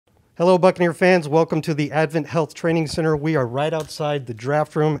Hello, Buccaneer fans. Welcome to the Advent Health Training Center. We are right outside the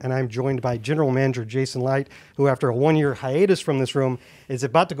draft room, and I'm joined by General Manager Jason Licht, who, after a one-year hiatus from this room, is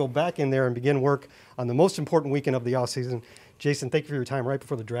about to go back in there and begin work on the most important weekend of the offseason. Jason, thank you for your time right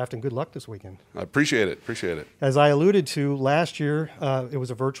before the draft, and good luck this weekend. I appreciate it. As I alluded to, last year it was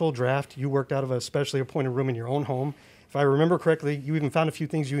a virtual draft. You worked out of a specially appointed room in your own home. If I remember correctly, you even found a few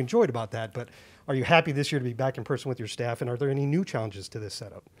things you enjoyed about that, but are you happy this year to be back in person with your staff, and are there any new challenges to this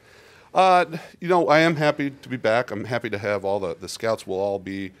setup? I am happy to be back. I'm happy to have all the scouts will all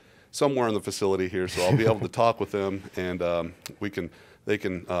be somewhere in the facility here, so I'll be able to talk with them, and they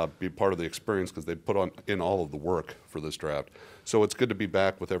can be part of the experience because they put in all of the work for this draft. So it's good to be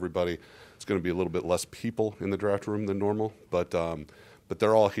back with everybody. It's going to be a little bit less people in the draft room than normal, but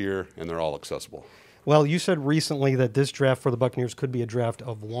they're all here and they're all accessible. Well, you said recently that this draft for the Buccaneers could be a draft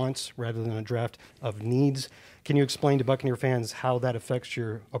of wants rather than a draft of needs. Can you explain to Buccaneer fans how that affects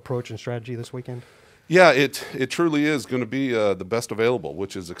your approach and strategy this weekend? Yeah, it truly is going to be the best available,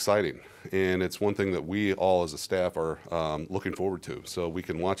 which is exciting. And it's one thing that we all as a staff are looking forward to. So we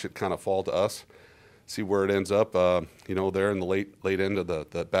can watch it kind of fall to us, see where it ends up, there in the late end of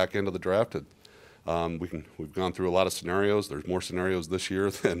the back end of the draft. We've gone through a lot of scenarios. There's more scenarios this year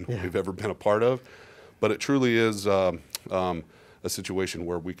than we've ever been a part of. But it truly is a situation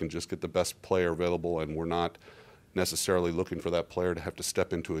where we can just get the best player available, and we're not necessarily looking for that player to have to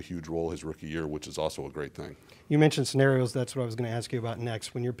step into a huge role his rookie year, which is also a great thing. You mentioned scenarios. That's what I was going to ask you about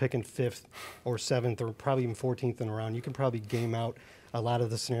next. When you're picking 5th or 7th or probably even 14th in a round, you can probably game out a lot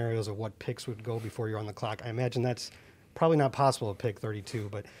of the scenarios of what picks would go before you're on the clock. I imagine that's probably not possible at pick 32,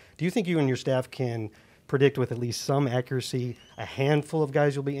 but do you think you and your staff can predict with at least some accuracy a handful of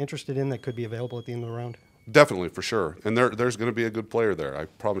guys you'll be interested in that could be available at the end of the round? Definitely, for sure. And there's going to be a good player there. I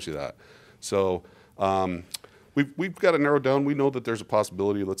promise you that. So we've got to narrow down. We know that there's a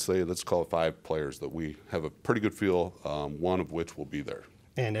possibility, let's call it 5 players that we have a pretty good feel, one of which will be there.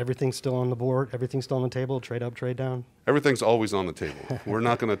 And everything's still on the board? Everything's still on the table? Trade up, trade down? Everything's always on the table. We're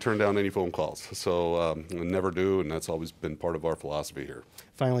not going to turn down any phone calls. So we never do, and that's always been part of our philosophy here.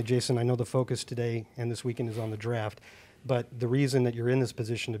 Finally, Jason, I know the focus today and this weekend is on the draft, but the reason that you're in this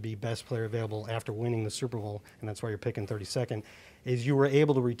position to be best player available after winning the Super Bowl, and that's why you're picking 32nd, is you were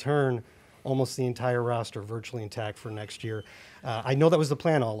able to return almost the entire roster virtually intact for next year. I know that was the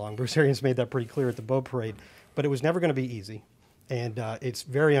plan all along. Bruce Arians made that pretty clear at the boat parade, but it was never going to be easy. And it's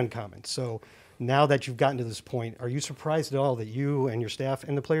very uncommon. So now that you've gotten to this point, are you surprised at all that you and your staff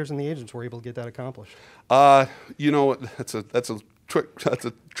and the players and the agents were able to get that accomplished? That's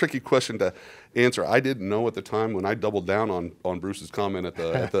a tricky question to answer. I didn't know at the time when I doubled down on Bruce's comment at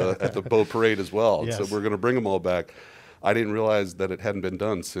the boat parade as well. Yes. So we're going to bring them all back. I didn't realize that it hadn't been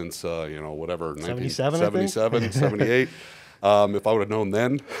done since 1977, 78. If I would have known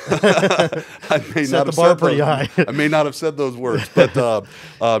then, I may Set the bar pretty high. I may not have said those words. But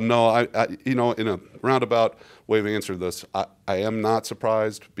no, in a roundabout way of answering this, I am not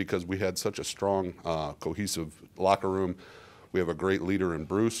surprised because we had such a strong, cohesive locker room. We have a great leader in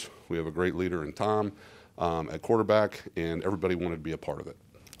Bruce. We have a great leader in Tom at quarterback, and everybody wanted to be a part of it.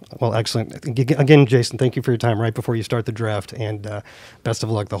 Well, excellent. Again, Jason, thank you for your time right before you start the draft, and best of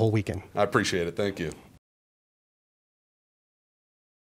luck the whole weekend. I appreciate it. Thank you.